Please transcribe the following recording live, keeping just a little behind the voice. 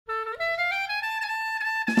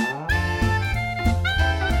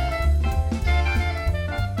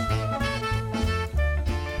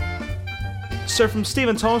So from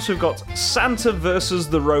Stephen Thomas, we've got Santa versus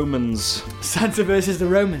the Romans. Santa versus the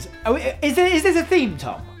Romans. Oh, is this a theme,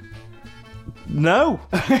 Tom? No.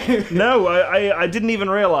 No, I didn't even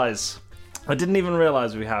realise. I didn't even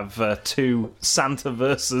realise we have two Santa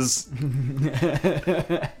versus...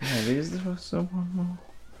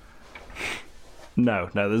 No,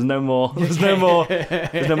 there's no more. There's no more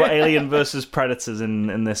Alien versus Predators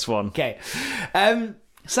in this one. Okay.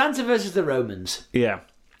 Santa versus the Romans. Yeah.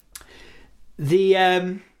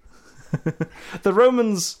 The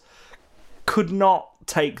Romans could not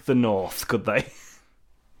take the north, could they?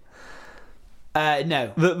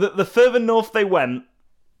 No. The further north they went,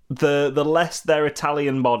 the less their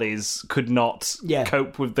Italian bodies could not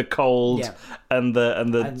cope with the cold and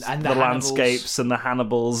the landscapes and the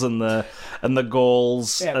Hannibals and the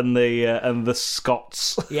Gauls and the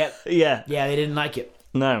Scots. Yep. Yeah, they didn't like it.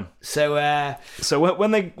 No. So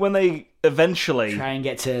when they eventually try and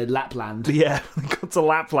get to Lapland. Yeah, they got to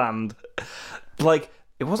Lapland. Like,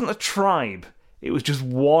 it wasn't a tribe. It was just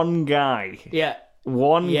one guy. Yeah.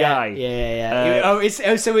 One guy. Yeah.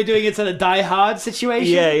 So we're doing it on a Die Hard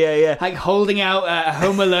situation? Yeah. Like holding out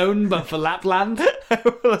Home Alone, but for Lapland?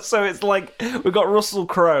 So it's like, we've got Russell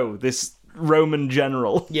Crowe, this Roman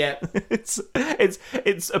general. Yeah. It's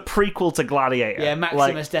a prequel to Gladiator. Yeah,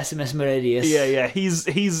 Maximus Decimus Meridius. Yeah.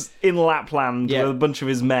 He's in Lapland with a bunch of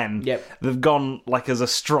his men. Yep. They've gone like as a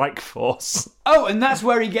strike force. Oh, and that's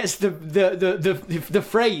where he gets the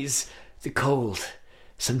phrase, the cold.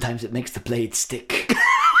 Sometimes it makes the blade stick.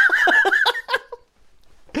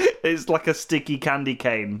 It's like a sticky candy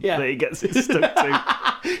cane that he gets it stuck to.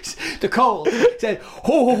 The cold. He said,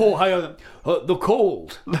 ho, hang on. The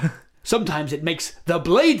cold. Sometimes it makes the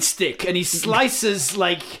blade stick. And he slices,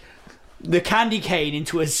 like, the candy cane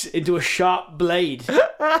into a sharp blade.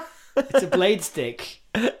 It's a blade stick.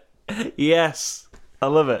 Yes. I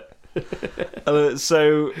love it.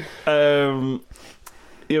 So,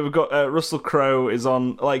 we've got Russell Crowe is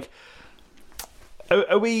on, like,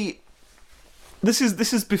 are we... This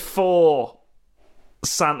is before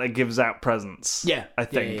Santa gives out presents. Yeah, I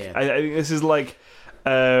think. Yeah. I think this is like,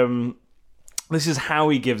 this is how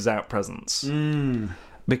he gives out presents.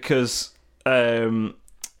 Because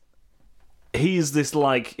he's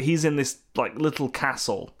in this like little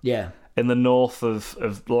castle. Yeah. In the north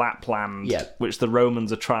of Lapland, which the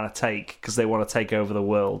Romans are trying to take because they want to take over the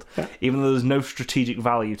world. Yeah. Even though there's no strategic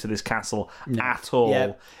value to this castle at all.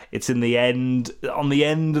 Yeah. It's on the end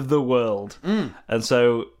of the world. And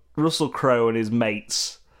so Russell Crowe and his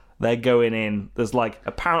mates, they're going in.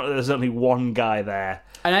 Apparently there's only one guy there.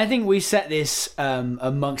 And I think we set this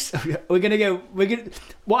amongst... What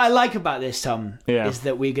I like about this, Tom, is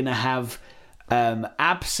that we're going to have...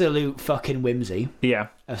 absolute fucking whimsy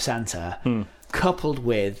of Santa coupled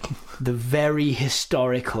with the very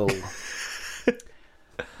historical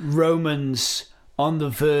Romans on the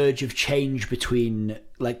verge of change between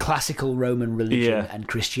like classical Roman religion and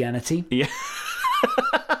Christianity. Yeah.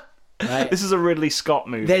 Right? This is a Ridley Scott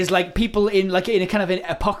movie. There's like people in a kind of an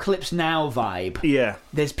Apocalypse Now vibe. Yeah.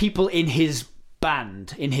 There's people in his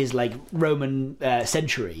band, in his like Roman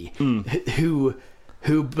century who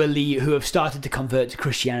have started to convert to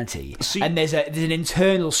Christianity, and there's an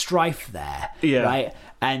internal strife there, right?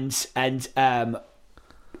 And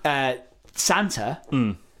Santa,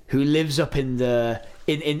 who lives up in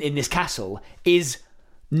this castle, is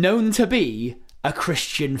known to be a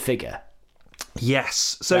Christian figure.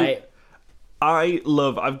 Yes, so right?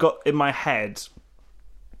 I've got in my head,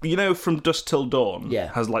 From Dusk Till Dawn,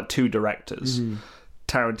 has like two directors,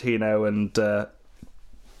 Tarantino and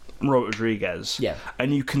Robert Rodriguez,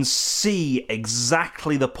 and you can see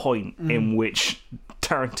exactly the point in which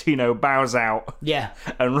Tarantino bows out,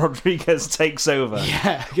 and Rodriguez takes over.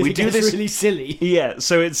 We do this really silly.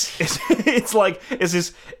 So it's like it's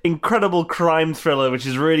this incredible crime thriller which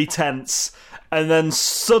is really tense, and then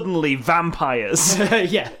suddenly vampires.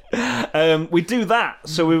 We do that.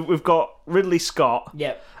 So we've got Ridley Scott,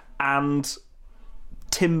 and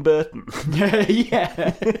Tim Burton.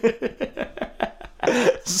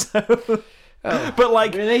 So, but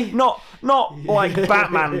like really? not like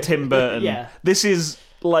Batman Tim Burton. This is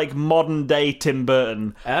like modern day Tim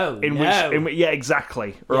Burton. Which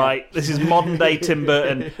exactly right. This is modern day Tim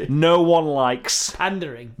Burton. No one likes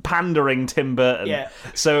pandering Tim Burton.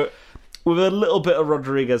 So with a little bit of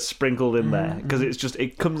Rodriguez sprinkled in there because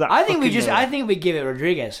it comes out. I think we give it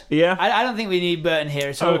Rodriguez. I don't think we need Burton here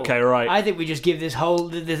at all. Okay, right. I think we just give this whole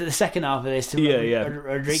the second half of this to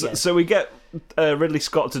Rodriguez. So we get Ridley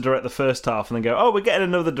Scott to direct the first half, and then go, we're getting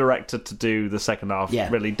another director to do the second half.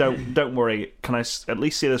 Really, don't worry. Can I at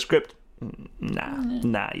least see the script?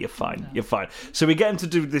 nah, you're fine. You're fine. So we get him to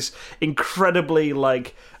do this incredibly,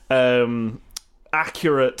 like,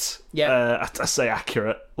 accurate. Yeah. I say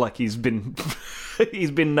accurate, like he's been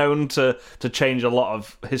he's been known to change a lot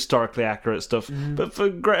of historically accurate stuff, but for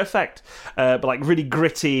great effect. But like really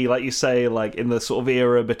gritty, like you say, like in the sort of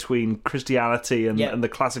era between Christianity and the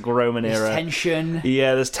classical Roman era. There's tension.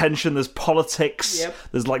 Yeah, there's tension. There's politics. Yep.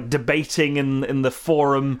 There's like debating in the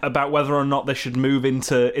forum about whether or not they should move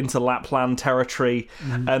into Lapland territory.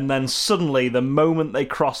 And then suddenly, the moment they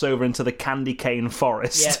cross over into the candy cane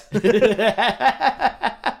forest.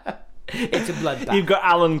 It's a bloodbath. You've got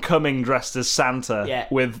Alan Cumming dressed as Santa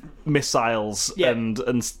with missiles and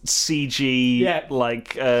CG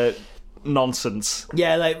like nonsense.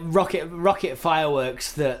 Yeah, like rocket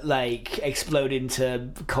fireworks that like explode into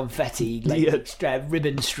confetti, like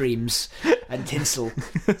ribbon streams and tinsel.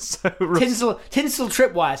 Tinsel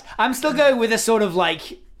tripwires. I'm still going with a sort of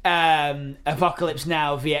like Apocalypse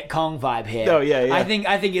Now Viet Cong vibe here. Oh yeah. I think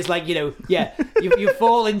it's like, you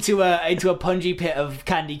fall into a pungy pit of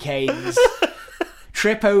candy canes,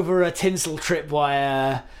 trip over a tinsel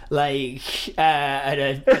tripwire, like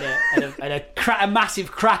and a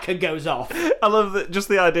massive cracker goes off. I love that, just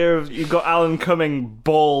the idea of you've got Alan Cumming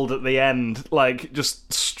bald at the end, like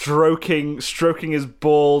just stroking his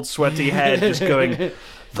bald, sweaty head, just going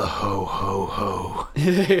the ho ho ho,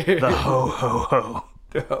 the ho ho ho.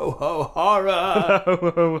 Ho ho horror! Ho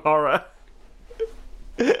ho horror!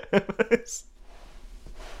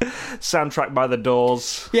 Soundtrack by the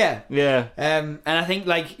Doors. Yeah. And I think,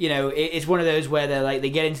 like, it's one of those where they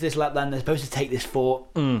get into this Lapland, they're supposed to take this fort.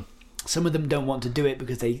 Some of them don't want to do it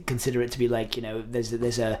because they consider it to be like, there's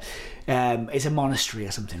a it's a monastery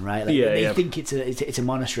or something, right? Like, they think it's a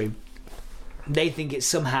monastery. They think it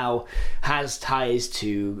somehow has ties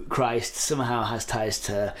to Christ, somehow has ties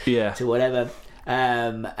to whatever.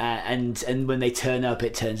 And when they turn up,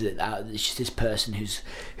 it turns out it's just this person who's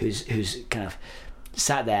kind of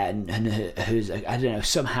sat there and who's, I don't know,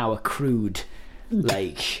 somehow accrued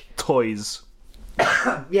like toys.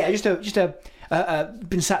 just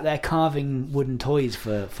been sat there carving wooden toys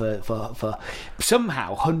for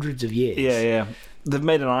somehow hundreds of years. Yeah. They've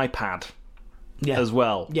made an iPad. As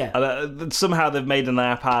well. Somehow they've made an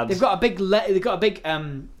iPad. They've got a big. Got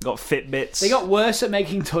Fitbits. They got worse at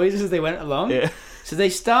making toys as they went along. Yeah. So they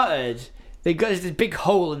started. They got this big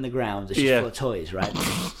hole in the ground that's just full of toys, right?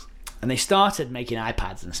 And they started making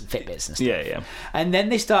iPads and some Fitbits and stuff. Yeah. And then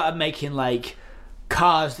they started making like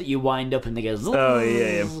cars that you wind up and they go.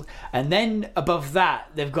 Yeah. And then above that,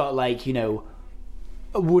 they've got like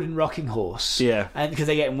a wooden rocking horse. Yeah. And because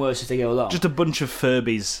they're getting worse as they go along. Just a bunch of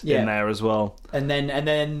Furbies in there as well. And then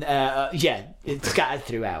it's scattered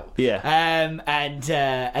throughout. Yeah. And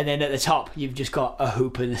then at the top you've just got a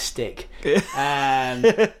hoop and a stick.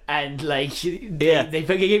 And like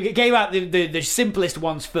they gave out the simplest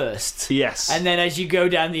ones first. Yes. And then as you go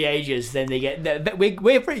down the ages, then they get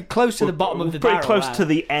we're pretty close to the bottom of the barrel. Pretty close to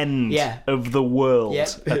the end of the world,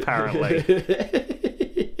 apparently.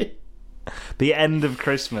 The end of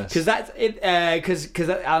Christmas. Because that's it. Because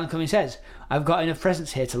Alan Cumming says, "I've got enough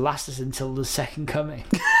presents here to last us until the second coming."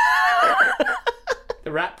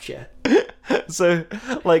 The rapture. So,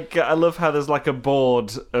 like, I love how there's like a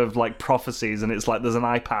board of like prophecies, and it's like there's an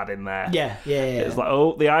iPad in there. Yeah. It's like,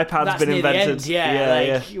 oh, the iPad's been invented. The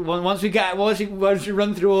end, once we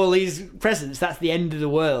run through all these presents, that's the end of the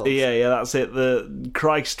world. Yeah, that's it. The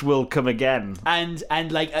Christ will come again. And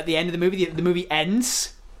like at the end of the movie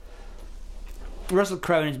ends. Russell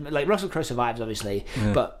Crowe survives, obviously,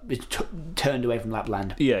 but is turned away from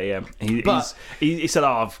Lapland. Yeah. He said,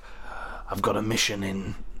 "Oh, I've got a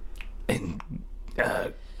mission in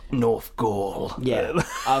North Gaul." Yeah,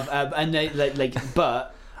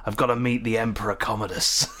 but I've got to meet the Emperor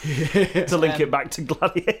Commodus to link it back to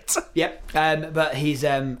Gladiator. Yep. But he's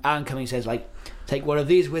Alan Cumming says, like, take one of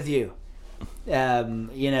these with you.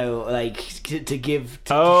 Like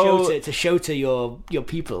to show to your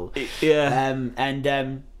people. Yeah. And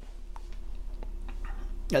at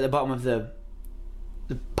the bottom of the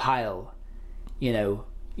pile,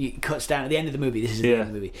 it cuts down at the end of the movie. This is the end of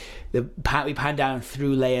the movie. We pan down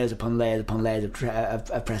through layers upon layers upon layers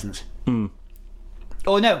of presents.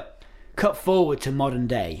 Or no, cut forward to modern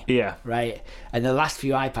day. Yeah. Right, and the last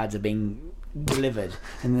few iPads are being delivered,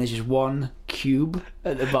 and there's just one cube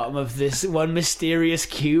at the bottom of this, one mysterious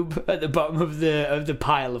cube at the bottom of the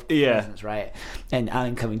pile of presents, right? And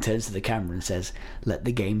Alan Cumming turns to the camera and says, "Let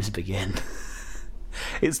the games begin."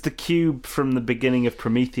 It's the cube from the beginning of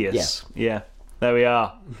Prometheus. Yeah. There we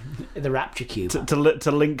are. The Rapture cube. To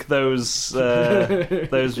link those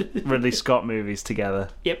Ridley Scott movies together.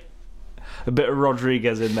 Yep. A bit of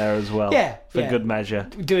Rodriguez in there as well. Yeah. For good measure.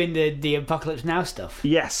 Doing the Apocalypse Now stuff.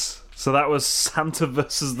 Yes. So that was Santa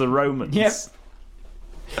versus the Romans. Yep.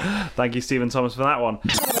 Thank you, Stephen Thomas, for that one.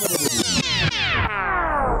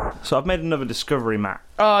 So I've made another Discovery, Matt.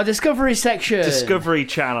 Oh, Discovery section. Discovery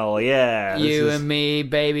Channel, yeah. You and me,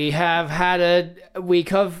 baby, have had a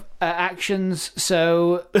week of actions,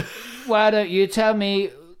 so why don't you tell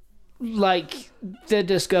me, like, the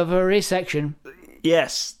Discovery section?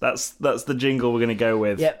 Yes, that's the jingle we're going to go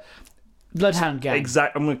with. Yep. Bloodhound Gang.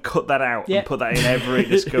 Exactly. I'm going to cut that out and put that in every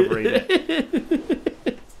Discovery bit.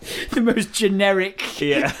 The most generic.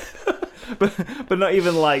 Yeah. But not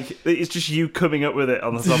even like, it's just you coming up with it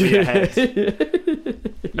on the top of your head.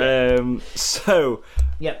 So,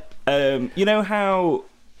 you know how,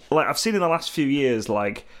 like, I've seen in the last few years,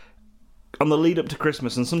 like, on the lead up to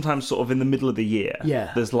Christmas and sometimes sort of in the middle of the year,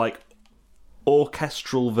 there's like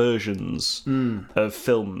orchestral versions of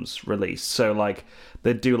films released. So, like,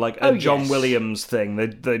 they'd do like a John Williams thing.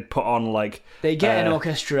 They'd put on like they get an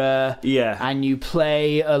orchestra, and you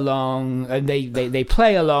play along, and they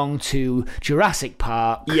play along to Jurassic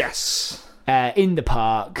Park. Yes, in the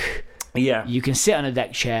park. Yeah, you can sit on a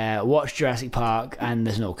deck chair, watch Jurassic Park, and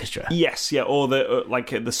there's an orchestra. Yes, yeah, or the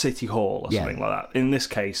like at the City Hall or something like that. In this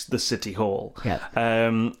case, the City Hall. Yeah.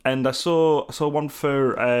 And I saw one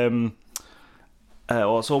for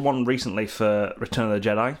I saw one recently for Return of the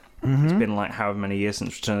Jedi. Mm-hmm. It's been like however many years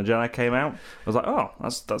since Return of the Jedi came out. I was like, oh,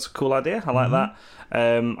 that's a cool idea. I like that.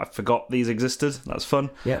 I forgot these existed. That's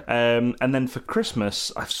fun. Yeah. And then for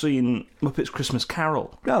Christmas, I've seen Muppets Christmas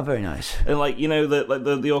Carol. Oh, very nice. And like, you know,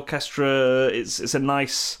 the orchestra. It's a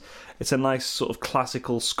nice sort of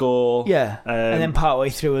classical score. Yeah. And then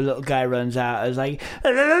partway through, a little guy runs out. It's like,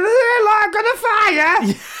 like on a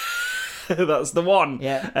fire. That's the one.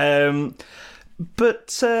 Yeah.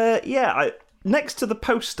 But next to the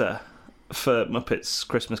poster for Muppets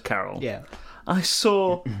Christmas Carol, I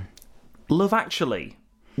saw Love Actually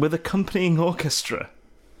with accompanying orchestra.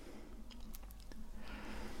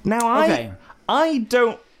 Now, I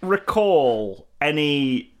don't recall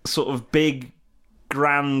any sort of big,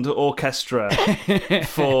 grand orchestra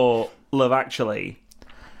for Love Actually.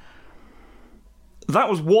 That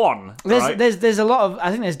was one. There's a lot of, I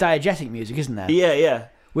think there's diegetic music, isn't there? Yeah.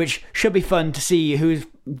 Which should be fun to see who's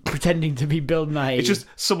pretending to be Bill Nye. It's just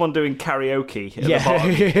someone doing karaoke at the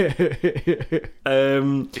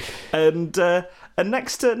bottom. And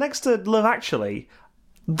next to Love Actually,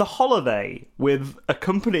 The Holiday with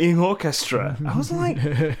accompanying orchestra. I was like,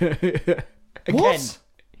 what?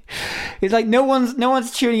 It's like no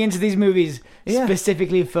one's tuning into these movies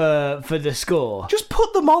specifically for the score. Just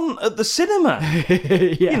put them on at the cinema.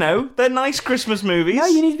 You know, they're nice Christmas movies. No,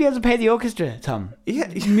 you need to be able to pay the orchestra, Tom. Yeah.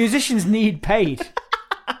 Musicians need paid.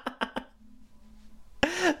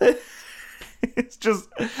 It's just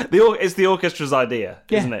it's the orchestra's idea,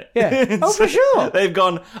 isn't it? Yeah. Oh, for sure. They've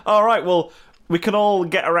gone, all right, well, we can all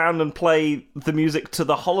get around and play the music to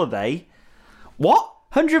The Holiday. What?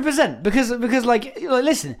 100%, because like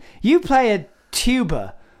listen, you play a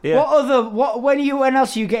tuba. Yeah. When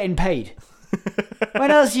else are you getting paid?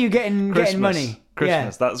 When else are you getting money?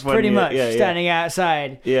 Christmas. That's when pretty much standing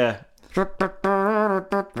outside. Yeah. Oh,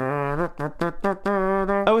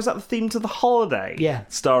 is that the theme to The Holiday? Yeah.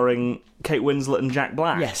 Starring Kate Winslet and Jack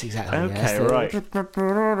Black? Yes, exactly. Okay, right.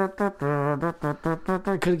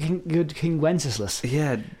 Good King Wenceslas.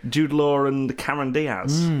 Yeah, Jude Law and Cameron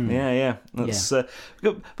Diaz. Yeah. That's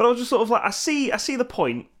good. But I was just sort of like, I see the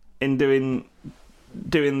point in doing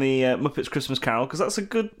the Muppets Christmas Carol, because that's a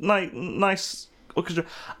good, nice orchestra.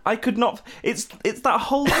 I could not. It's that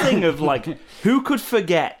whole thing of like, who could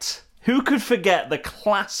forget the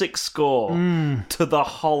classic score to The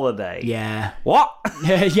Holiday? Yeah. What?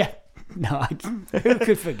 Yeah. No, who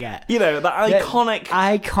could forget? You know, that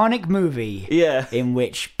iconic movie. Yeah. In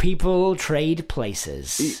which people trade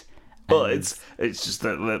places. But it's just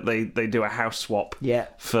that they do a house swap. Yeah.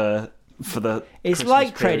 For the it's Christmas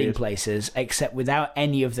like period. Trading Places, except without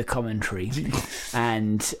any of the commentary,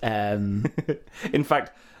 and in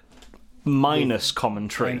fact, minus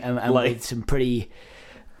commentary, and with some pretty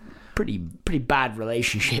bad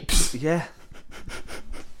relationships. Yeah.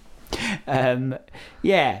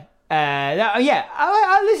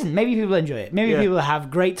 Listen, maybe people enjoy it. Maybe people have a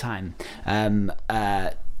great time.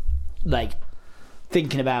 Like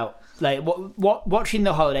thinking about like watching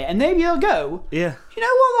The Holiday, and maybe you'll go. Yeah. You know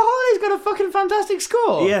what? The Holiday's got a fucking fantastic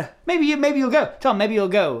score. Yeah. Maybe you'll go, Tom. Maybe you'll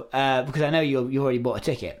go because I know you already bought a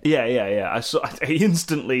ticket. Yeah. I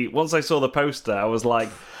instantly, once I saw the poster, I was like,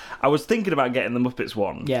 I was thinking about getting the Muppets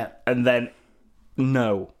one. Yeah. And then,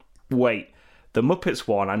 no, wait. The Muppets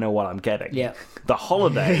one, I know what I'm getting. Yeah. The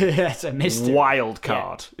Holiday, that's a mystery. Wild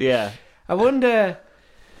card. Yeah. I wonder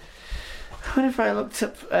if I looked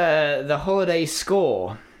up the Holiday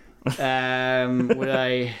score. Would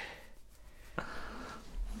I?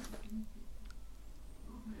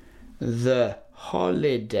 The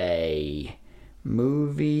Holiday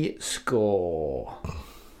movie score.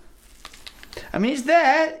 I mean, it's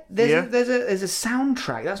there. There's a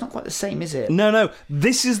soundtrack. That's not quite the same, is it? No.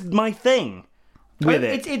 This is my thing with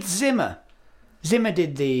it. It's Zimmer. Zimmer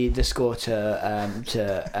did the score to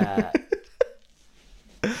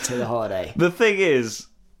The Holiday. The thing is,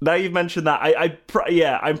 now you've mentioned that,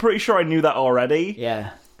 I'm pretty sure I knew that already.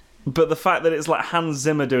 Yeah. But the fact that it's like Hans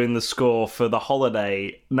Zimmer doing the score for The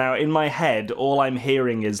Holiday, now in my head, all I'm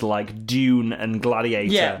hearing is like Dune and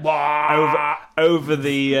Gladiator. Yeah. Over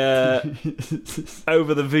the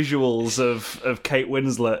visuals of Kate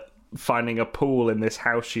Winslet finding a pool in this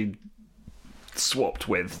house she swapped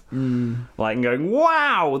with, like, and going,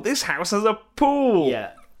 "Wow, this house has a pool."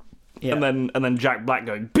 Yeah. Yeah. And then Jack Black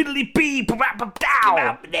going, "Biddly bee,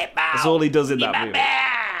 down." That's all he does in that movie.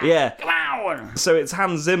 Yeah. Come on. So it's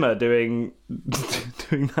Hans Zimmer doing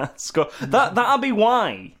that score. That'll be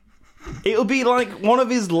why. It'll be like one of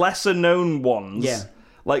his lesser known ones. Yeah.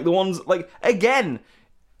 Like the ones, like, again,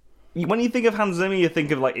 when you think of Hans Zimmer, you think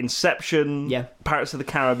of like Inception, Pirates of the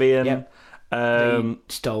Caribbean. Yeah. He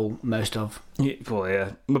stole most of. Yeah,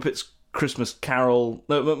 Muppets Christmas Carol.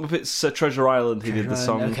 No, Muppets Treasure Island. He did the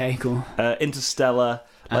song. Okay, cool. Interstellar.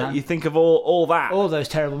 Like, you think of all that. All those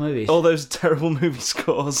terrible movies. All those terrible movie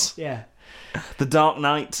scores. Yeah. The Dark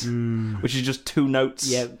Knight, which is just 2 notes.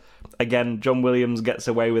 Yep. Again, John Williams gets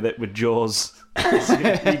away with it with Jaws. He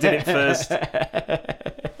did it first.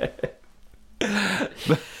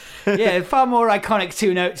 Yeah, far more iconic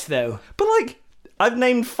 2 notes, though. But, like, I've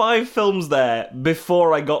named 5 films there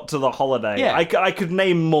before I got to The Holiday. Yeah. I could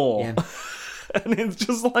name more. Yeah. And it's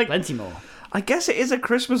just like... Plenty more. I guess it is a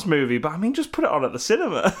Christmas movie, but I mean, just put it on at the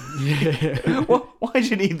cinema. Yeah. Why do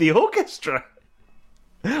you need the orchestra?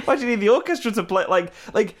 Why do you need the orchestra to play?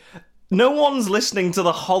 Like, no one's listening to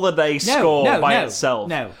the Holiday score by itself.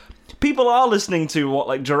 No. People are listening to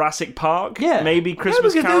like Jurassic Park. Yeah. Maybe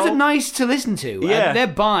Christmas Carol. Those are nice to listen to. Yeah. They're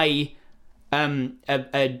by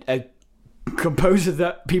a composer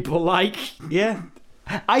that people like. Yeah.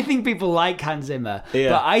 I think people like Hans Zimmer,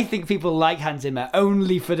 but I think people like Hans Zimmer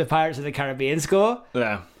only for the Pirates of the Caribbean score.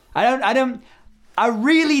 Yeah. I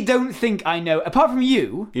really don't think I know, apart from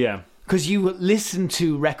you. Yeah. Because you listen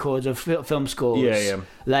to records of film scores. Yeah.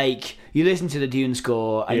 Like, you listen to the Dune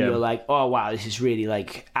score and you're like, oh, wow, this is really,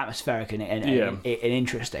 like, atmospheric and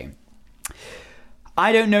interesting.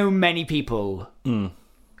 I don't know many people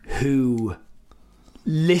who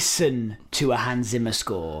listen to a Hans Zimmer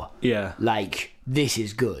score like, this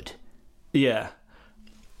is good. Yeah.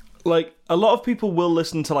 Like, a lot of people will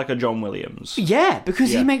listen to, like, a John Williams. Yeah,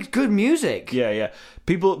 because he makes good music. Yeah.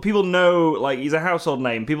 People know, like, he's a household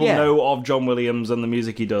name. People know of John Williams and the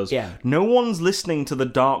music he does. Yeah. No one's listening to the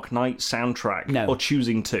Dark Knight soundtrack or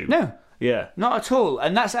choosing to. No. Yeah. Not at all.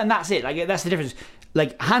 And that's it. Like, that's the difference.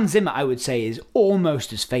 Like, Hans Zimmer, I would say, is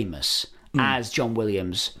almost as famous as John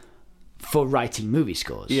Williams for writing movie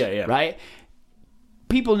scores. Yeah. Right?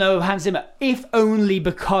 People know of Hans Zimmer, if only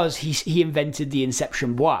because he invented the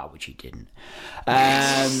Inception bois, which he didn't.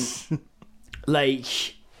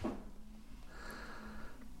 Like,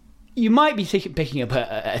 you might be picking up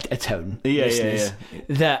a tone, listeners,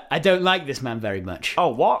 that I don't like this man very much. Oh,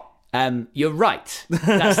 what? You're right.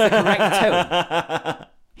 That's the correct tone.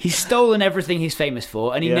 He's stolen everything he's famous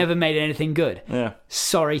for, and he never made anything good. Yeah.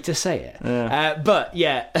 Sorry to say it. Yeah. But,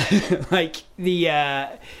 like,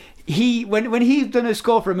 the... when he's done a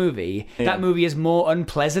score for a movie, that movie is more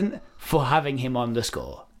unpleasant for having him on the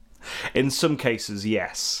score. In some cases,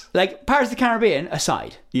 yes. Like, Pirates of the Caribbean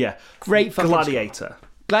aside. Yeah. Great fucking Gladiator. Score.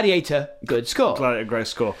 Gladiator, good score. Gladiator, great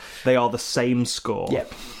score. They are the same score.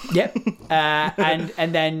 Yep.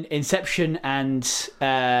 And then Inception and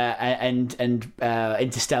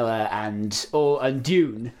Interstellar and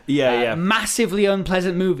Dune. Massively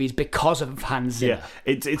unpleasant movies because of Hans Zimmer.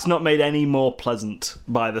 Yeah. It's not made any more pleasant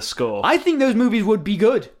by the score. I think those movies would be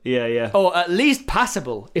good. Yeah. Or at least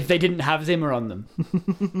passable if they didn't have Zimmer on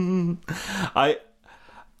them.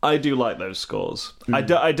 I do like those scores. I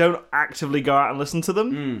don't actively go out and listen to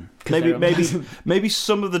them. Maybe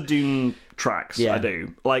some of the Dune tracks I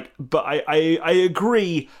do. Like, but I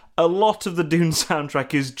agree. A lot of the Dune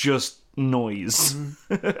soundtrack is just noise,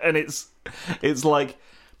 and it's like,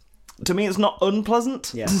 to me, it's not unpleasant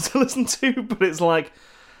to listen to, but it's like,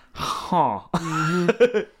 I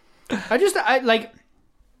like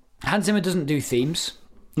Hans Zimmer doesn't do themes.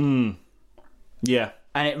 Yeah.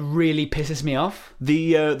 And it really pisses me off.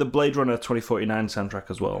 The Blade Runner 2049 soundtrack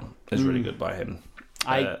as well is really good by him.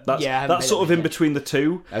 That's sort of in between the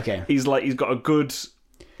two. Okay. He's got a good...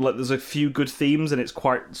 Like, there's a few good themes, and it's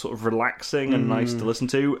quite sort of relaxing and nice to listen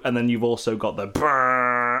to. And then you've also got the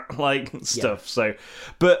stuff. So,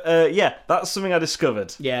 but that's something I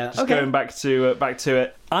discovered. Yeah, just going back to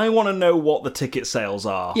it. I want to know what the ticket sales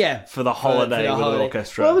are. Yeah, for the holiday with the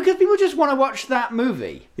orchestra. Well, because people just want to watch that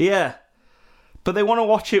movie. Yeah, but they want to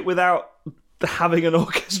watch it without having an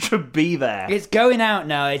orchestra be there. It's going out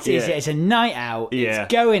now. It's a night out. Yeah.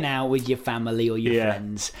 It's going out with your family or your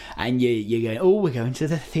friends, and you're going, oh, we're going to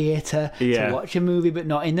the theatre to watch a movie, but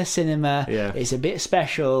not in the cinema. Yeah. It's a bit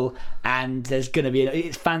special, and there's going to be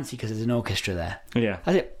it's fancy because there's an orchestra there. Yeah,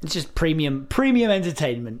 that's it. It's just premium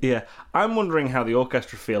entertainment. Yeah, I'm wondering how the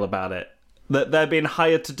orchestra feel about it. That they're being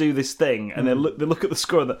hired to do this thing, and they look at the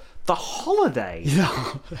score. And the holiday.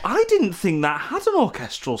 I didn't think that had an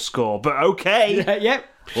orchestral score, but okay. Yep.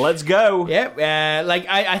 Let's go. Yep.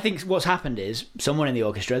 I think what's happened is someone in the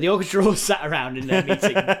orchestra all sat around in their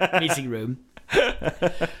meeting room.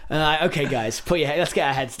 And okay, guys, let's get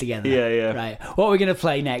our heads together. Yeah. Right. What are we going to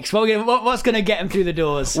play next? What's going to get them through the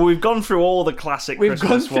doors? Well, we've gone through all the classic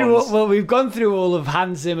Christmas ones. We've gone through all of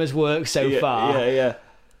Hans Zimmer's work so far. Yeah.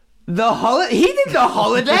 He did the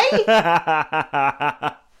holiday?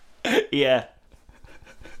 Yeah.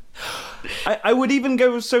 I would even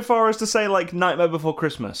go so far as to say, like, Nightmare Before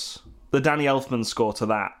Christmas. The Danny Elfman score to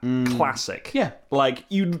that. Classic. Yeah. Like,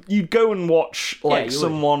 you'd go and watch, like,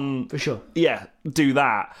 someone... For sure. Yeah, do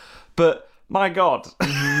that. But, my God.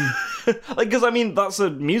 Like, because, I mean, that's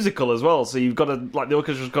a musical as well, so you've got to, like, the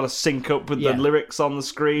orchestra's got to sync up with the lyrics on the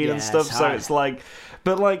screen and stuff, so it's like...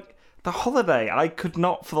 But, like... The Holiday, I could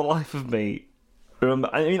not for the life of me remember.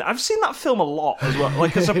 I mean, I've seen that film a lot as well,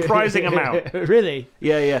 like a surprising amount. Really?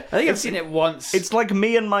 Yeah. I think I've seen it once. It's like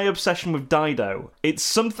me and my obsession with Dido. It's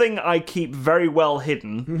something I keep very well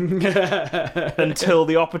hidden until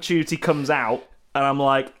the opportunity comes out, and I'm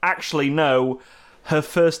like, actually, no, her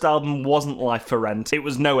first album wasn't Life for Rent. It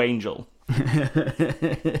was No Angel.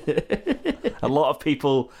 A lot of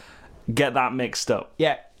people get that mixed up.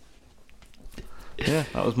 Yeah. Yeah,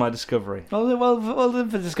 that was my discovery. Well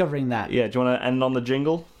done for discovering that. Yeah, do you want to end on the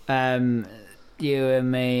jingle? You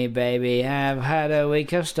and me, baby, have had a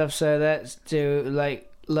week of stuff, so let's do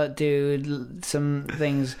some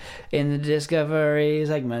things in the discovery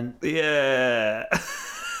segment. Yeah.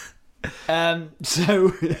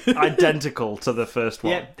 So identical to the first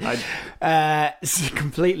one. Yeah.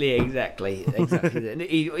 Completely, exactly.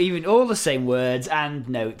 Even all the same words and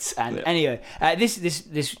notes. And anyway,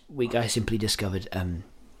 this week I simply discovered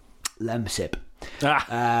Lemsip.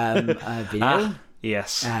 I've been ill.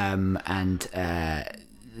 Yes. And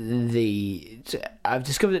I've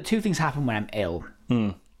discovered that two things happen when I'm ill.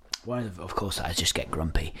 One of course, I just get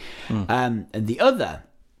grumpy, and the other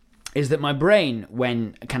is that my brain,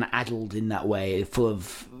 when kind of addled in that way, full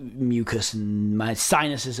of mucus and my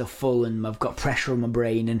sinuses are full and I've got pressure on my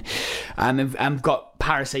brain and I've got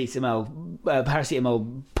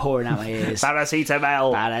paracetamol pouring out my ears.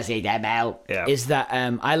 Paracetamol. Yeah. Is that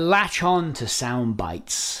I latch on to sound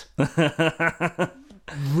bites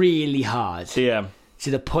really hard. Yeah.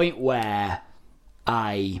 To the point where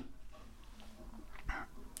I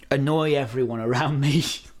annoy everyone around me.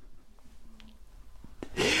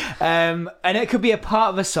 And it could be a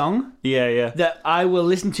part of a song that I will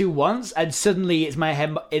listen to once and suddenly it's my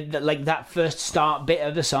head, like that first start bit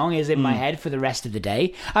of the song is in my head for the rest of the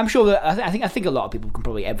day. I'm sure that I think a lot of people can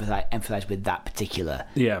probably empathize with that particular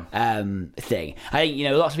thing. I think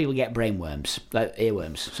lots of people get brainworms, like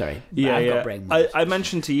earworms. Sorry, I've got brainworms. I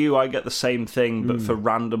mentioned to you I get the same thing, but for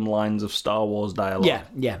random lines of Star Wars dialogue.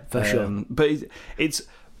 Yeah, for sure. But it's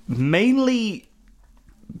mainly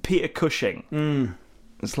Peter Cushing.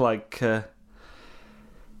 It's like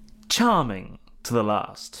charming to the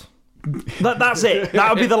last. That's it.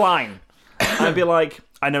 That would be the line. I'd be like,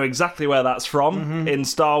 I know exactly where that's from in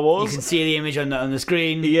Star Wars. You can see the image on the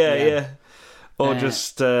screen. Yeah. Or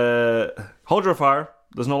just hold your fire.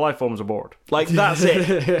 There's no life forms aboard. Like that's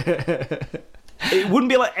it. It wouldn't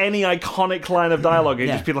be like any iconic line of dialogue.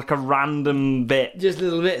 It'd just be like a random bit. Just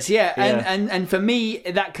little bits, yeah. And for me,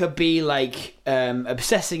 that could be like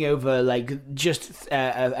obsessing over like just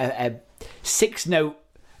a 6-note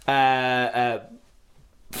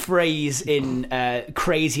phrase in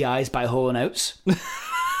Crazy Eyes by Hall & Oates.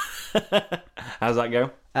 How's that go?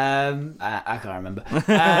 I can't remember.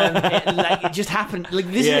 It just happened.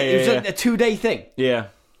 Like this, it was like a 2-day thing. Yeah.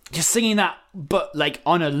 Just singing that, but like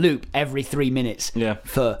on a loop every 3 minutes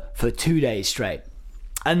for 2 days straight.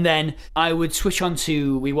 And then I would switch on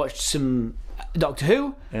to, we watched some Doctor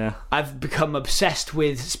Who. Yeah. I've become obsessed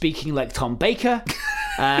with speaking like Tom Baker.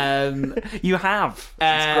 You have.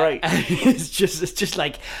 It's great. It's just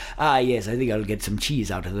like, yes, I think I'll get some cheese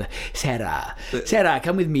out of the Sarah,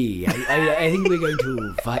 come with me. I think we're going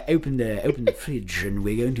to open the fridge and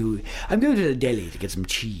I'm going to the deli to get some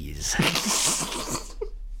cheese.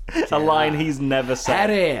 A line he's never said.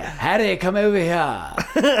 Harry, come over here.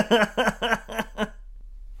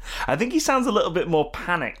 I think he sounds a little bit more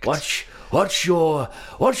panicked. What's your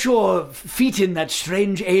feet in that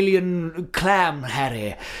strange alien clam,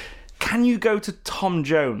 Harry? Can you go to Tom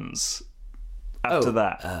Jones after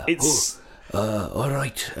that? It's all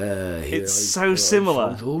right. It's so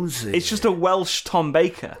similar. It's just a Welsh Tom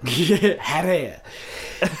Baker. Harry.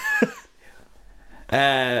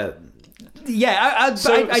 I'd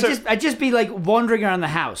just be like wandering around the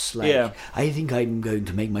house. Like, I think I'm going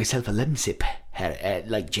to make myself a lemon sip.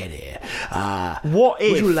 Like Jenny. What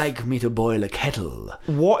if... Would you like me to boil a kettle?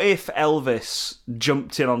 What if Elvis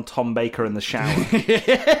jumped in on Tom Baker in the shower?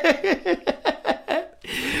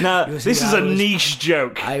 Now, this is a niche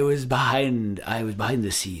joke. I was behind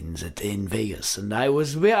the scenes in Vegas, and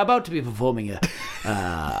we're about to be performing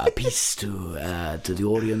a piece to the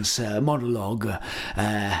audience, monologue,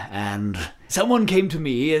 and someone came to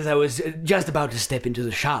me as I was just about to step into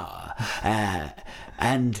the shower,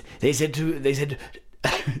 and they said,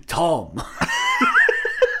 Tom,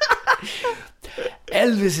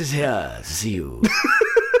 Elvis is here to see you.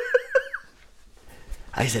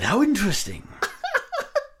 I said, how interesting.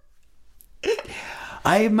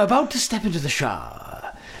 I'm about to step into the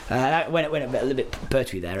shower. Went a little bit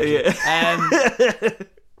pertwy there. Yeah.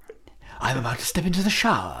 I'm about to step into the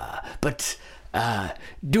shower, but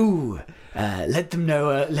do let him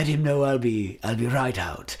know I'll be right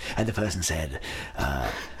out. And the person said,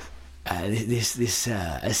 this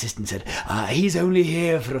assistant said, he's only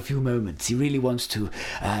here for a few moments. He really wants to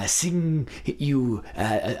sing you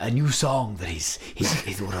a new song that he's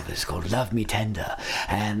thought of. It's called Love Me Tender.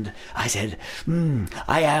 And I said,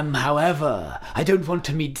 I am, however, I don't want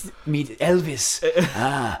to meet Elvis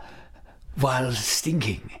while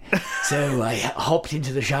stinking. So I hopped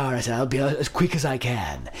into the shower. I said, I'll be as quick as I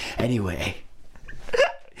can. Anyway,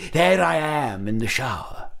 there I am in the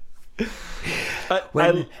shower.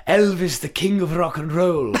 When Elvis, the king of rock and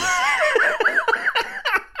roll,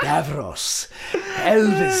 Davros,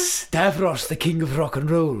 the king of rock and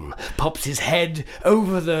roll, pops his head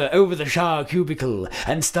over the shower cubicle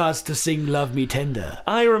and starts to sing Love Me Tender.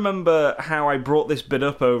 I remember how I brought this bit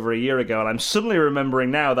up over a year ago, and I'm suddenly remembering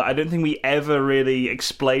now that I don't think we ever really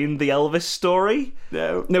explained the Elvis story.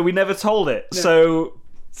 No, we never told it. No. So...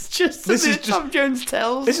 It's just Tom Jones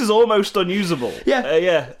tells. This is almost unusable.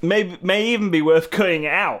 Yeah. May even be worth cutting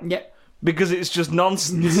it out. Yeah. Because it's just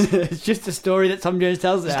nonsense. It's just a story that Tom Jones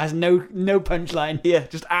tells. It has no punchline. Yeah,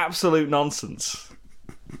 just absolute nonsense.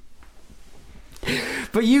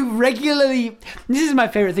 But you regularly... This is my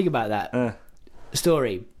favourite thing about that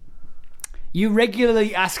story. You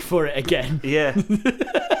regularly ask for it again. Yeah.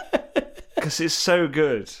 Because it's so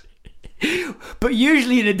good. But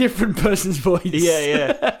usually in a different person's voice.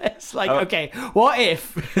 Yeah. It's like, okay, what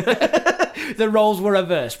if the roles were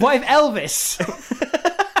reversed? What if Elvis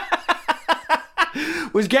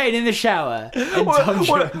was getting in the shower and Tom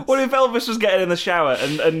Jones... What if Elvis was getting in the shower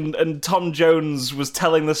and Tom Jones was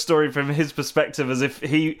telling the story from his perspective as if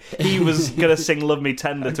he was going to sing Love Me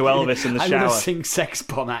Tender to Elvis in the shower? I'm going to sing Sex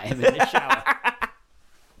Bomb at him in the shower.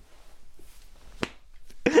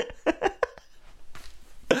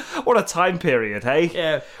 What a time period, hey?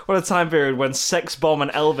 Yeah. What a time period when Sex Bomb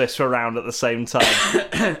and Elvis were around at the same time.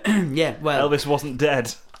 Yeah, well... Elvis wasn't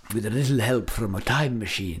dead. With a little help from a time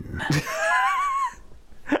machine.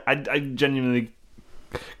 I genuinely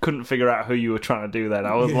couldn't figure out who you were trying to do then.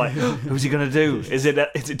 I was like, who's he going to do? Is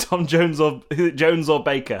it Tom Jones or Jones or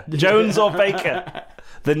Baker? Jones or Baker?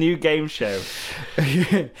 The new game show.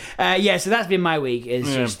 So that's been my week.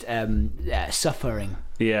 Is just suffering.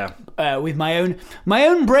 Yeah. With my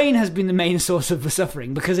own brain has been the main source of the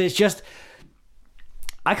suffering because it's just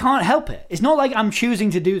I can't help it. It's not like I'm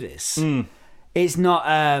choosing to do this. It's not.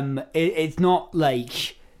 It's not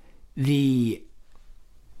like the.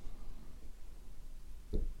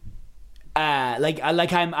 I'm like,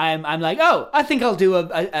 oh, I think I'll do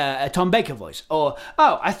a Tom Baker voice, or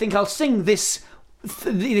oh, I think I'll sing this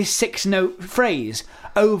 6-note phrase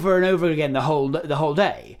over and over again the whole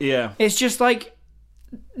day. Yeah, it's just like,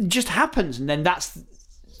 just happens, and then that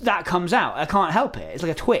comes out. I can't help it. It's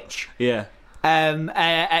like a twitch. Yeah.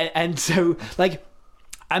 And so like,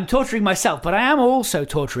 I'm torturing myself, but I am also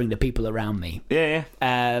torturing the people around me. Yeah.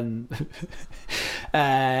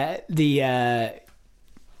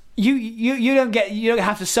 you don't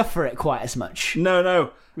have to suffer it quite as much.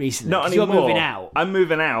 No. Recently, not anymore. You're moving out. I'm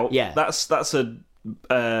moving out. Yeah. That's a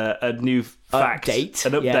new fact.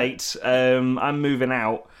 An update. Yeah. I'm moving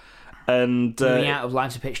out. And moving out of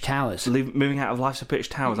Life's a Pitch Towers. Moving out of Life's a Pitch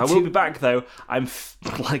Towers. I will be back though. I'm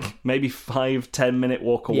like maybe 5-10 minute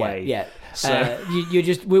walk away. Yeah. So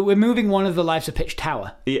we're moving one of the Life's a Pitch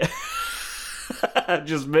Tower. Yeah.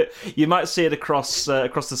 You might see it across the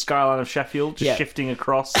skyline of Sheffield, shifting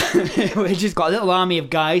across. We just got a little army of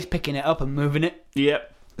guys picking it up and moving it. Yep.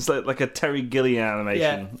 It's like a Terry Gilliam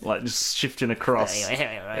animation, like just shifting across.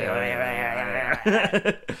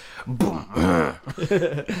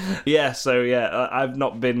 Yeah, so I've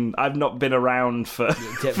not been around for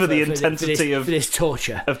the intensity for this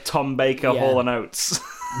torture of Tom Baker, Hall and Oates.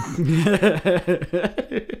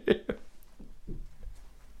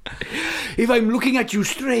 If I'm looking at you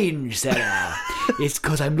strange, Sarah, it's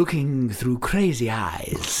because I'm looking through crazy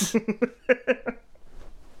eyes.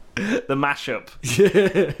 The mashup.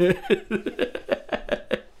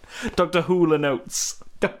 Dr. Hula Notes.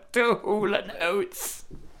 Dr. Hula Notes.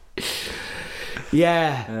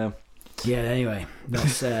 Yeah. Anyway,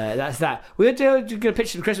 that's that. We're going to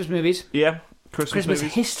pitch some Christmas movies. Yeah. Christmas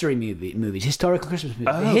movies. History movies. Historical Christmas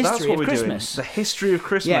movies. Oh, the history that's what of we're Christmas. Doing. The history of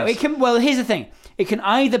Christmas. Yeah, it can. Well, here's the thing. It can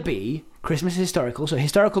either be Christmas historical, so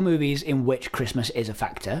historical movies in which Christmas is a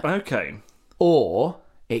factor. Okay. Or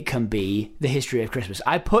it can be the history of Christmas.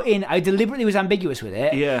 I deliberately was ambiguous with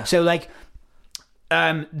it. Yeah. So like,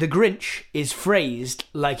 the Grinch is phrased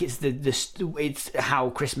like it's it's how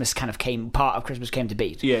Christmas kind of part of Christmas came to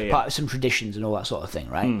be. Yeah. Part of some traditions and all that sort of thing,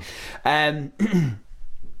 right?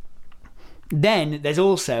 Then there's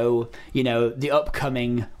also, the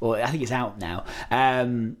upcoming, or I think it's out now,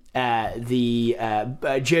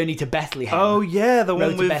 the Journey to Bethlehem. Oh yeah, the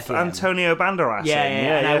one with Bethlehem. Antonio Banderas. Yeah.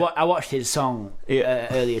 And I watched his song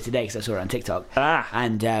earlier today because I saw it on TikTok.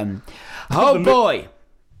 And boy,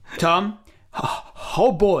 Tom,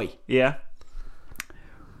 oh boy, yeah,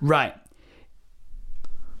 right.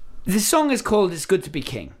 The song is called "It's Good to Be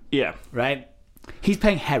King." Yeah, right. He's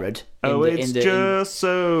playing Herod. It's just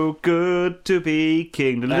so good to be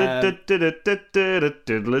king. Under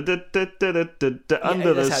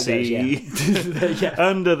the sea.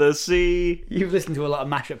 Under the sea. You've listened to a lot of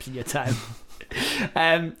mashups in your time.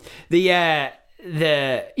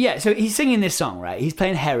 So he's singing this song, right? He's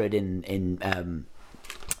playing Herod in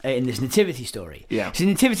this nativity story. Yeah. It's a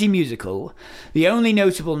nativity musical. The only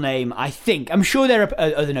notable name, I'm sure there are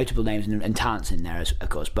other notable names and talents in there, of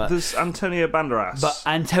course, but there's Antonio Banderas. But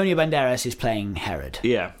Antonio Banderas is playing Herod.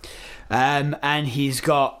 Yeah. And he's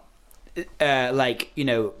got a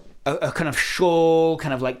kind of shawl,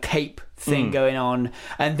 kind of like cape thing going on,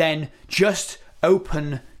 and then just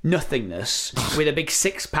open nothingness with a big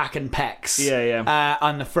 6-pack and pecs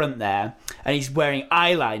on the front there, and he's wearing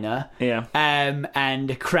eyeliner and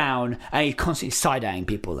a crown, and he's constantly side-eyeing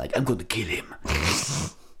people like, I'm going to kill him.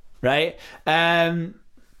 Right?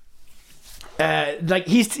 Like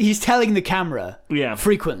he's telling the camera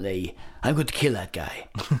frequently, I'm going to kill that guy.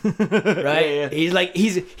 Right? He's like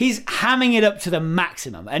he's hamming it up to the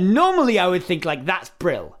maximum, and normally I would think like that's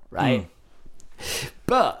brill, right?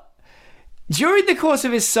 But during the course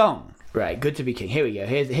of his song, right, Good to Be King, here we go,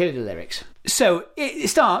 here are the lyrics. So it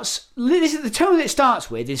starts, this is the tone that it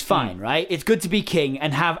starts with is fine, right? It's good to be king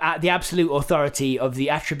and have the absolute authority of the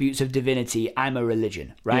attributes of divinity. I'm a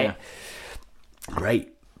religion, right? Yeah.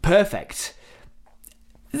 Great. Perfect.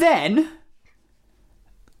 Then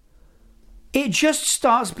it just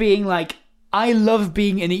starts being like, I love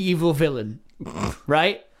being an evil villain,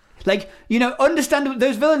 right? Like, understand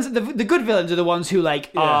those villains, the good villains are the ones who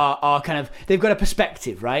are kind of, they've got a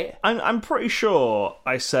perspective, right? I'm pretty sure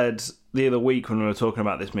I said the other week when we were talking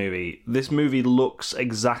about this movie looks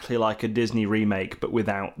exactly like a Disney remake, but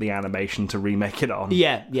without the animation to remake it on.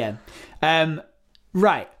 Yeah.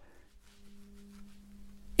 Right.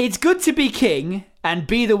 It's good to be king and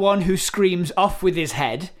be the one who screams off with his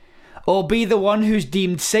head, or be the one who's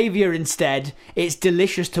deemed saviour instead. It's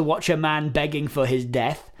delicious to watch a man begging for his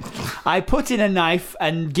death. I put in a knife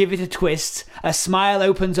and give it a twist. A smile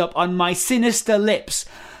opens up on my sinister lips.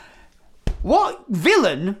 What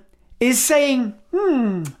villain is saying,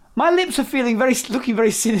 my lips are looking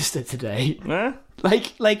very sinister today?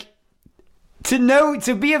 Like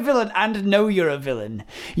to be a villain and know you're a villain,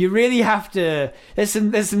 you really have to. There's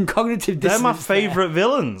some cognitive dissonance. They're my favourite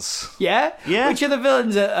villains. Yeah. Which other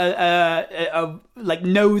villains are like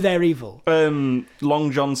know they're evil?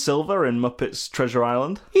 Long John Silver in Muppets Treasure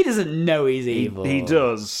Island. He doesn't know he's evil. He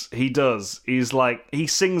does. He's like, he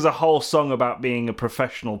sings a whole song about being a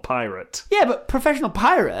professional pirate. Yeah, but professional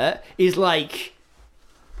pirate is like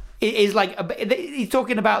is like he's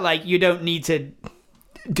talking about like you don't need to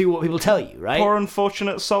do what people tell you, right? Poor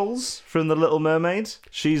unfortunate souls from The Little Mermaid.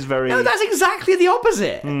 She's very... No, that's exactly the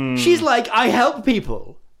opposite. She's like, I help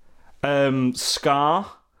people.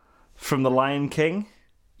 Scar from The Lion King.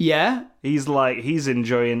 Yeah. He's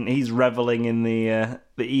reveling in the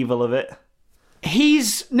evil of it. But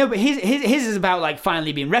his is about like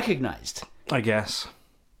finally being recognised. I guess.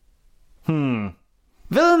 Villain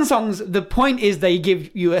songs, the point is they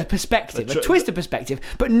give you a perspective, a twisted perspective,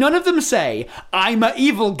 but none of them say, I'm an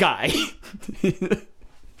evil guy.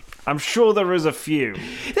 I'm sure there is a few.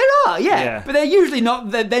 There are, yeah. But they're usually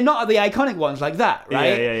not, they're not the iconic ones like that,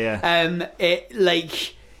 right? Yeah.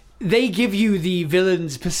 They give you the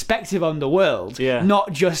villain's perspective on the world,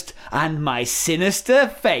 not just, and my sinister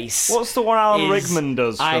face. What's the one Alan Rickman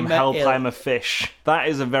does from Help, I'm a Fish? That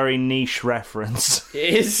is a very niche reference.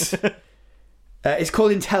 It is. It's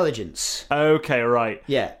called Intelligence. Okay, right.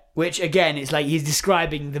 Yeah. Which, again, it's like he's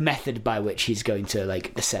describing the method by which he's going to,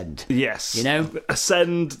 like, ascend. Yes. You know?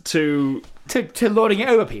 Ascend to lording it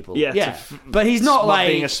over people. Yeah. But he's not like...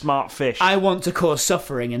 being a smart fish. I want to cause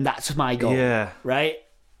suffering and that's my goal. Yeah. Right?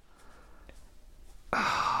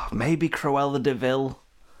 Maybe Cruella de Vil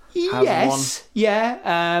has one.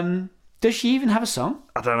 Yeah. Does she even have a song?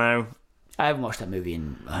 I don't know. I haven't watched that movie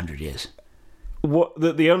in 100 years. What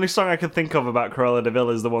the only song I can think of about Cruella de Vil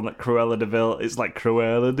is the one that Cruella de Vil is like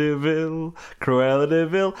Cruella de Vil, Cruella de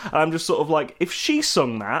Vil. And I'm just sort of like, if she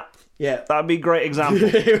sung that, that'd be a great example.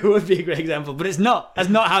 It would be a great example, but it's not. That's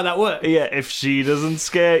not how that works. Yeah, if she doesn't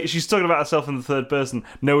scare, she's talking about herself in the third person.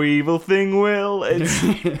 No evil thing will. It's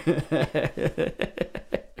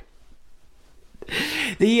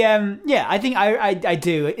I think I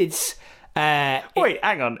do. It's wait,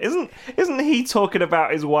 hang on, isn't he talking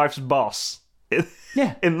about his wife's boss?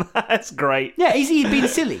 Yeah, that's great. Yeah, he's being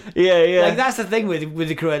silly. Yeah. Like that's the thing with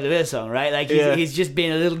the Cruella de Vil song, right? Like he's just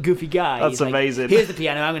being a little goofy guy. That's he's like, amazing. Here's the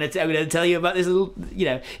piano. I'm gonna tell you about this little. You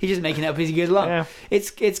know, he's just making it up as he goes along. Yeah.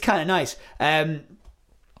 It's kind of nice. I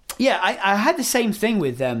had the same thing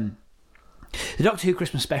with the Doctor Who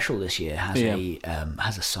Christmas special this year has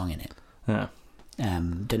a song in it. Yeah.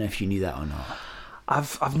 Don't know if you knew that or not.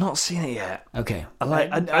 I've not seen it yet. Okay.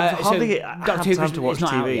 I've hardly had time to watch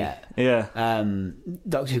not TV. Out yet. Yeah.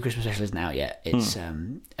 Doctor Who Christmas special isn't out yet. It's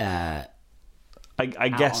I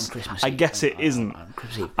guess it isn't.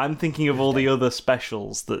 I'm thinking of all the other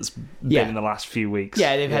specials that's been in the last few weeks.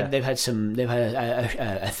 Yeah, they've had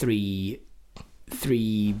a three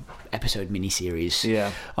episode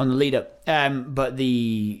miniseries on the lead up. But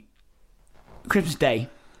the Christmas Day,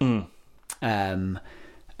 Doctor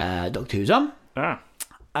Who's on.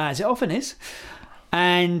 As it often is.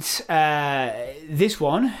 And this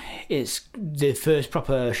one is the first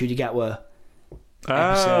proper Ncuti Gatwa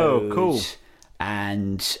episode. Oh, cool.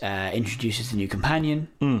 And introduces the new companion,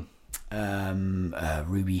 Ruby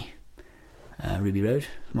Road,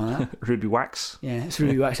 something like that. Ruby Wax. Yeah, it's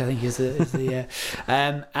Ruby Wax, I think is the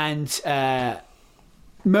and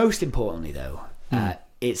most importantly though,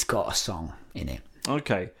 it's got a song in it.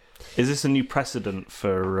 Okay. Is this a new precedent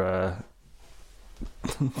for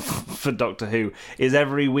Doctor Who? Is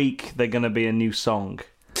every week there going to be a new song?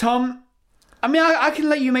 Tom, I mean, I can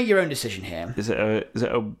let you make your own decision here. Is it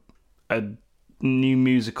a new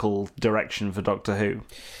musical direction for Doctor Who?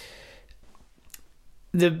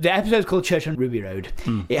 The episode's called Church on Ruby Road.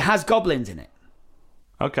 It has goblins in it.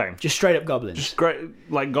 Okay. Just straight up goblins. Just great,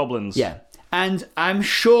 like goblins. Yeah. And I'm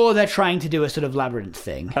sure they're trying to do a sort of labyrinth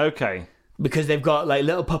thing. Okay. Because they've got like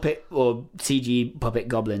little puppet or CG puppet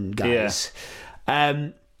goblin guys. Yeah.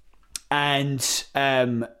 And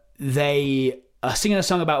they are singing a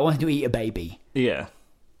song about wanting to eat a baby. Yeah.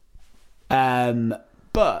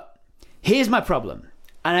 But here's my problem.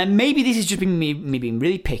 And maybe this is just me being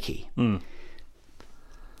really picky.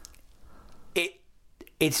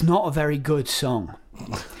 It's not a very good song.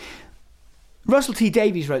 Russell T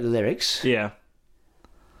Davies wrote the lyrics. Yeah.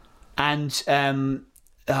 And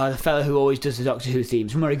the fellow who always does the Doctor Who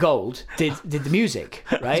themes, Murray Gold, did the music,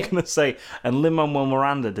 right? I was going to say, and Lin-Manuel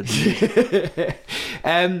Miranda did the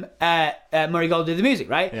music. Murray Gold did the music,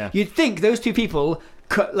 right? Yeah. You'd think those two people,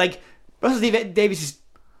 like, Russell T Davies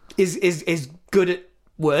is good at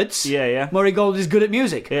words. Yeah. Murray Gold is good at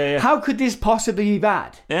music. Yeah. How could this possibly be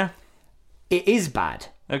bad? Yeah. It is bad.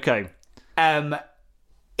 Okay. It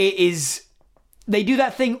is. They do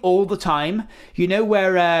that thing all the time. You know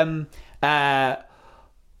where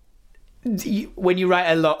when you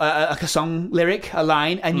write like a song lyric, a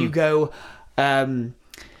line, and you go, "I'm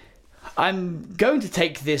going to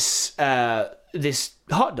take this this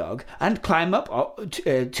hot dog and climb up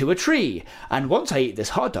to a tree. And once I eat this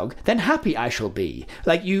hot dog, then happy I shall be.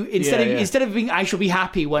 Like you, instead of being I shall be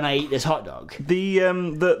happy when I eat this hot dog.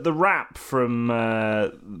 The rap from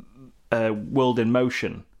World in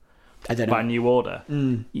Motion. I don't know. By New Order.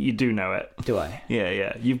 You do know it. Do I?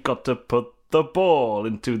 Yeah. You've got to put the ball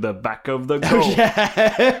into the back of the goal.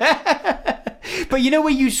 But you know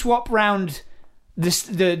where you swap round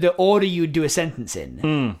the order you do a sentence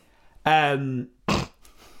in? I know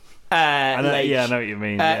what you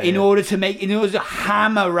mean. In order to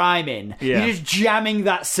hammer rhyme in, you're just jamming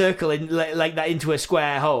that circle in like that into a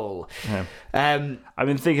square hole. Yeah. I've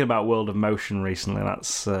been thinking about World of Motion recently.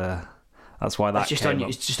 That's why that's just came on up.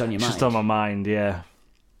 It's just on your mind. It's just on my mind. Yeah,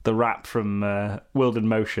 the rap from World in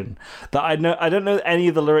Motion that I don't know any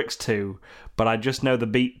of the lyrics to, but I just know the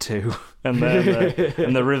beat to and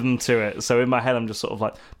the rhythm to it. So in my head, I'm just sort of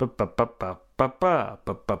like.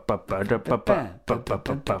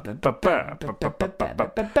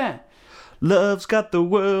 Love's got the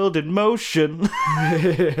world in motion.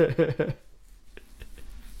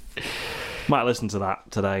 Might listen to that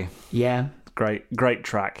today. Yeah. Great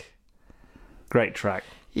track. Great track.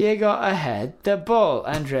 You gotta head the ball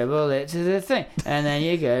and dribble it to the thing, and then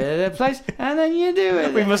you go to the place, and then you do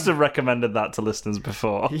it. We must have recommended that to listeners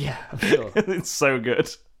before. Yeah, I'm sure. It's so good.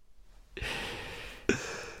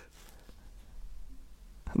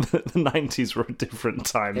 The 90s were a different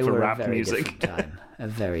time for rap music. A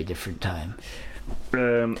very different time.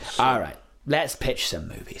 All right, let's pitch some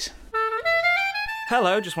movies.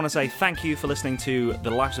 Hello, just want to say thank you for listening to the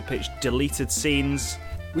Life's a Pitch deleted scenes.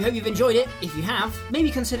 We hope you've enjoyed it. If you have, maybe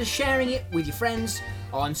consider sharing it with your friends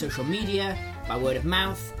on social media, by word of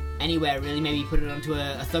mouth, anywhere really. Maybe put it onto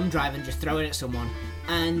a thumb drive and just throw it at someone.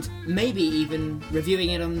 And maybe even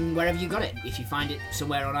reviewing it on wherever you got it. If you find it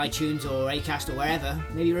somewhere on iTunes or Acast or wherever,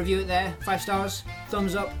 maybe review it there. 5 stars,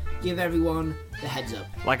 thumbs up, give everyone the heads up.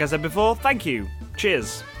 Like I said before, thank you.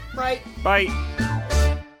 Cheers. Right. Bye.